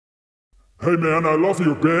Hey man, I love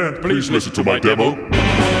your band. Please listen to my demo.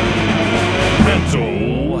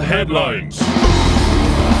 Metal Headlines.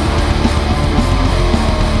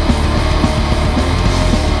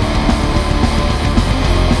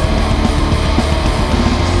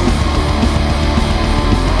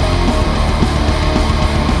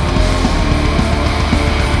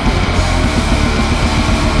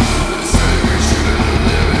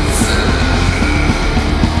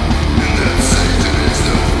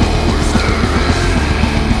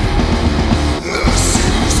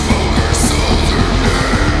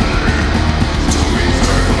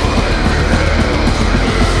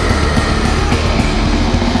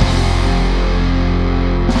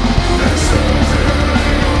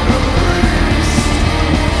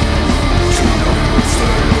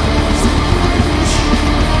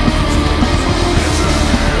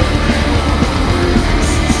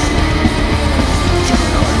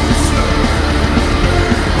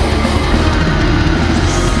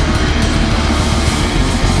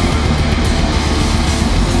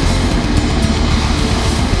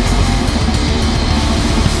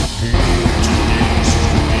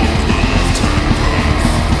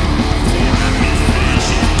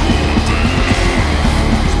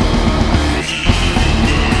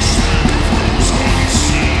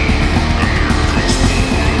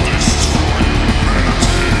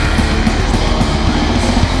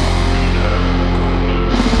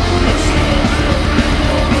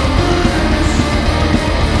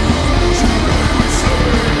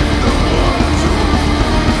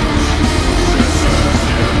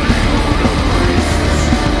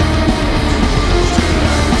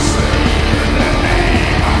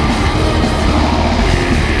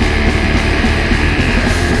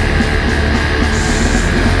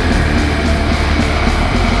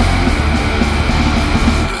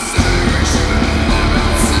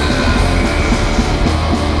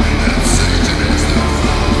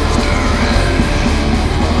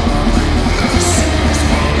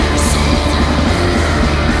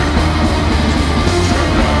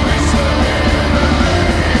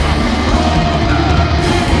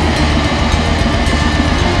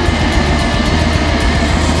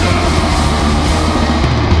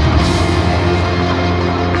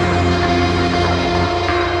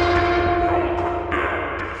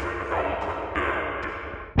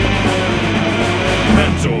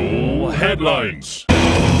 Metal Headlines.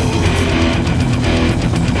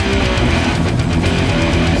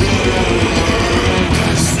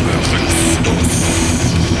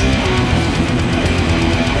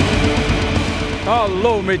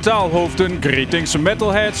 Hallo metaalhoofden, greetings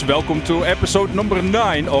metalheads, welcome to episode number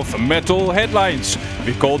 9 of Metal Headlines.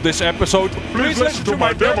 We called this episode Please listen to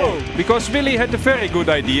my demo. because Willy had the very good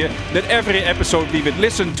idea that every episode we would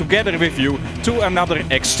listen together with you to another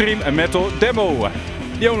extreme metal demo.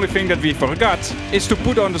 The only thing that we forgot is to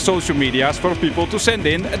put on the social medias for people to send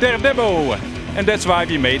in their demo. And that's why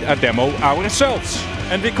we made a demo ourselves.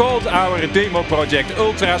 And we called our demo project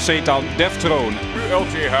Ultra Satan Death Throne.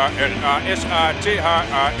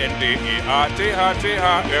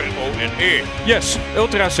 ULTHRASATHANDEATHTHRONE. Yes,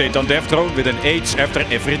 Ultra Satan Death Throne with an H after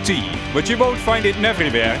every T. But you won't find it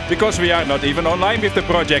everywhere, because we are not even online with the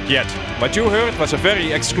project yet. What you heard was a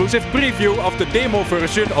very exclusive preview of the demo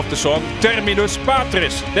version of the song Terminus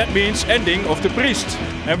Patris. That means ending of the priest.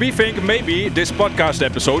 And we think maybe this podcast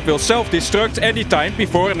episode will self-destruct anytime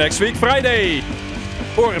before next week Friday.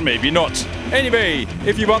 Or maybe not. Anyway,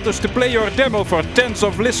 if you want us to play your demo for tens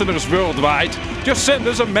of listeners worldwide, just send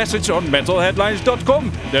us a message on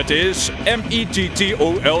metalheadlines.com. That is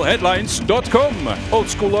METTOL headlines.com. Old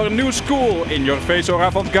school or new school, in your face or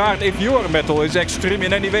avant-garde, if your metal is extreme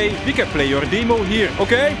in any way, we can play your demo here,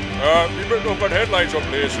 okay? Je bent nog wat headlines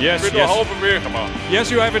oplezen. Yes, Ik ben yes. al halverwege, man. Yes,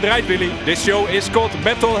 you have it right, Willy. This show is called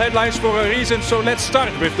Metal Headlines for a reason, so let's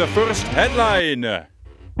start with the first headline.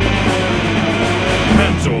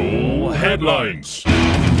 Metal Headlines.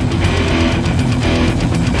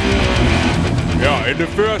 Yeah, and the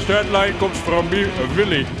first headline comes from me,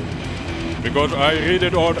 Willy. Because I read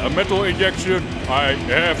it on a Metal Injection. I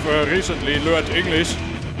have recently learned English.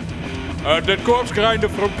 That corpse grinder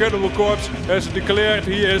from Cannibal Corpse has declared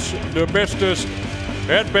he is the bestest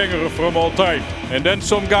headbanger from all time. And then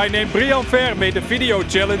some guy named Brian Fair made a video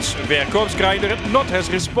challenge where Corpse Grinder not has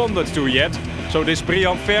responded to yet. So this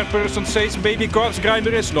Brian Fair person says maybe Corpse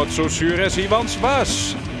Grinder is not so sure as he once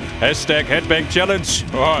was. Hashtag Headbang Challenge.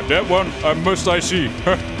 Ah, that one must I see.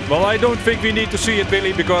 Well, I don't think we need to see it,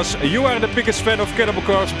 Billy, because you are the biggest fan of Cannibal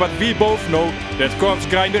Corpse, but we both know that Corpse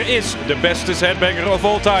Grinder is the bestest headbanger of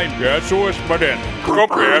all time. Ja, zo is het maar dan.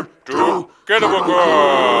 Compared to Cannibal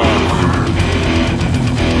Corpse.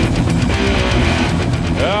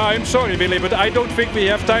 I'm sorry, Willy, but I don't think we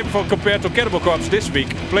have time for Compared to Cannibal Corpse this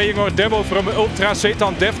week. Playing our demo from Ultra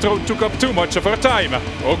Satan Death Throne took up too much of our time.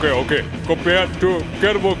 Okay. Compared to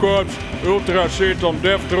Cannibal Corpse, Ultra Satan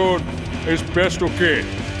Death Throne is best okay.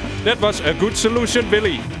 That was a good solution,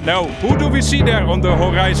 Willy. Now, who do we see there on the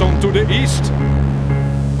horizon to the east?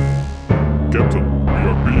 Captain, we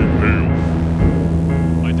are being hailed.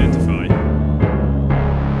 Identify.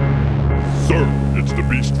 Sir, it's the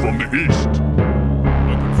beast from the east.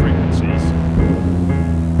 Open frequencies.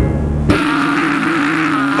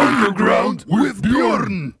 Underground with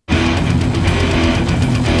Bjorn.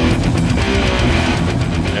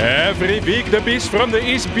 Every week, the beast from the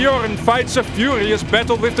East, Bjorn, fights a furious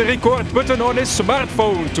battle with the record button on his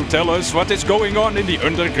smartphone to tell us what is going on in the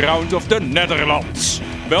underground of the Netherlands.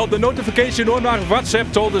 Well, the notification on our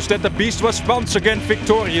WhatsApp told us that the beast was once again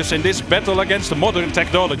victorious in this battle against modern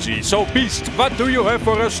technology. So, beast, what do you have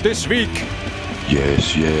for us this week?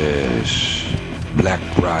 Yes.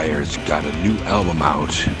 Blackbriar's got a new album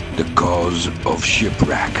out, The Cause of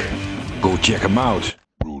Shipwreck. Go check him out.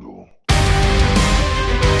 Brutal.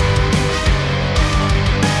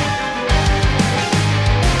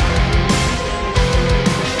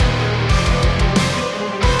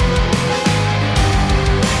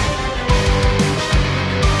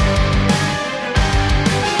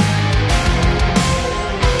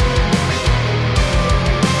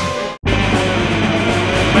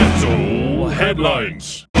 Metal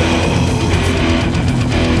headlines.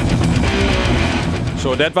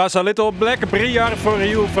 So that was a little Blackbriar for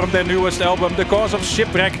you from their newest album, The Cause of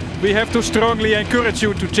Shipwreck. We have to strongly encourage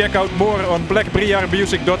you to check out more on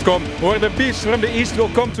blackbriarmusic.com, or the beast from the east will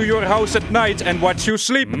come to your house at night and watch you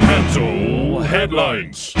sleep. Metal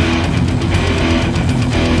headlines.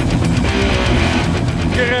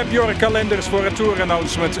 Grab your calendars for a tour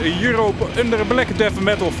announcement. Europe under Black Death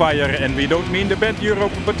Metal Fire. And we don't mean the band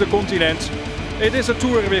Europe, but the continent. It is a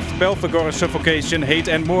tour with Belphegor, Suffocation, Hate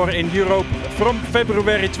and More in Europe from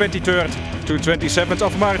February 23rd to 27th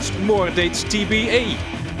of March. More dates TBA.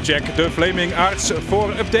 Check the Flaming Arts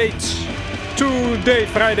for updates. Today,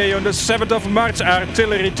 Friday on the 7th of March,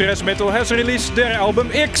 Artillery Thrash Metal has released their album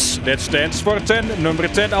X. That stands for 10, number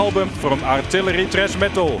 10 album from Artillery Thrash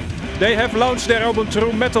Metal. They have launched their album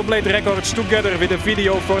through Metal Blade Records together with a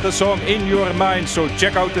video for the song In Your Mind. So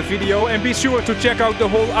check out the video and be sure to check out the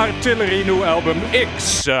whole Artillery new album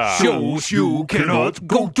X. Shows you cannot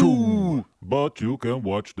go to, but you can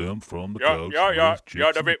watch them from the couch.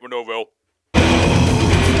 Ja, dat weet me nog wel.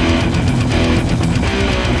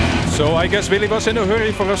 So I guess Willy was in a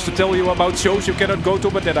hurry for us to tell you about shows you cannot go to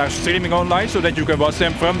but that are streaming online so that you can watch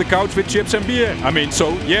them from the couch with chips and beer. I mean,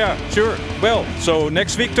 so yeah, sure. Well, so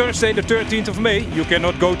next week Thursday the 13th of May, you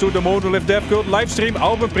cannot go to the Monolith Death Cult livestream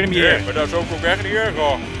album premiere. Nee, maar dat is ook echt niet erg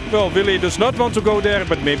hoor. Well, Willy does not want to go there,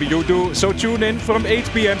 but maybe you do. So tune in from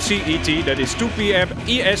 8 p.m. CET, that is 2 p.m.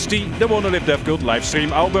 EST, the Monolith Death Cult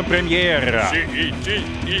livestream album premiere. CET,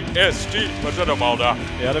 EST, wat is dat allemaal daar?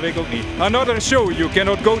 Ja, dat weet ik ook niet. Another show you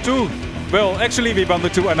cannot go to. Well, actually we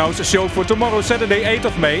wanted to announce a show for tomorrow, Saturday 8th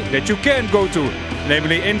of May, that you can go to.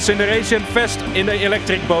 Namely Incineration Fest in the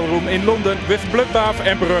Electric Ballroom in London with Bloodbath,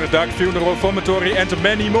 Emperor, Dark Funeral, Vomitory and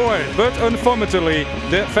many more. But unfortunately,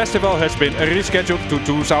 the festival has been rescheduled to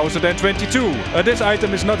 2022. This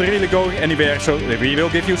item is not really going anywhere, so we will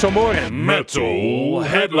give you some more. Metal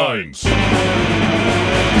headlines.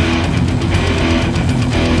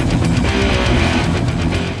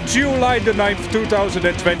 July the 9th,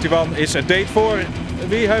 2021 is a date for...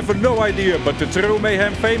 We have no idea, but the True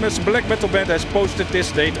Mayhem famous black metal band has posted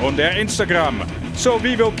this date on their Instagram. So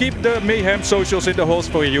we will keep the Mayhem socials in the holes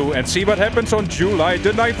for you and see what happens on July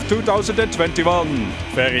the 9th, 2021.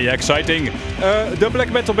 Very exciting. The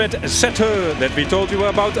black metal band Zethe, that we told you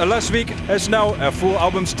about last week, has now a full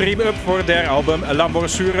album stream up for their album La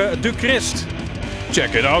Morsure du Christ.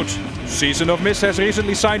 Check it out. Season of Mist has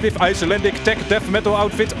recently signed with Icelandic tech death metal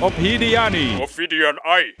outfit Obhidiani.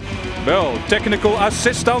 Obhidiani. Well, technical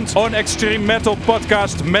assistant on Extreme Metal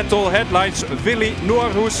podcast Metal Headlines, Willy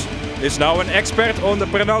Noorhoes, is now an expert on the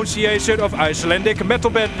pronunciation of Icelandic metal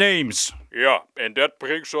band names. Ja, and that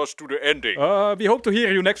brings us to the ending. We hope to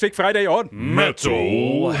hear you next week Friday on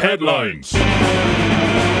Metal headlines.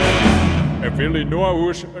 And Willy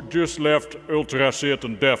Noorhoes just left Ultra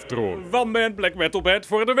Satan Death Throne. One man black metal band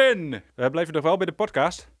voor de win. We blijven nog wel bij de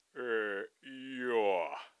podcast.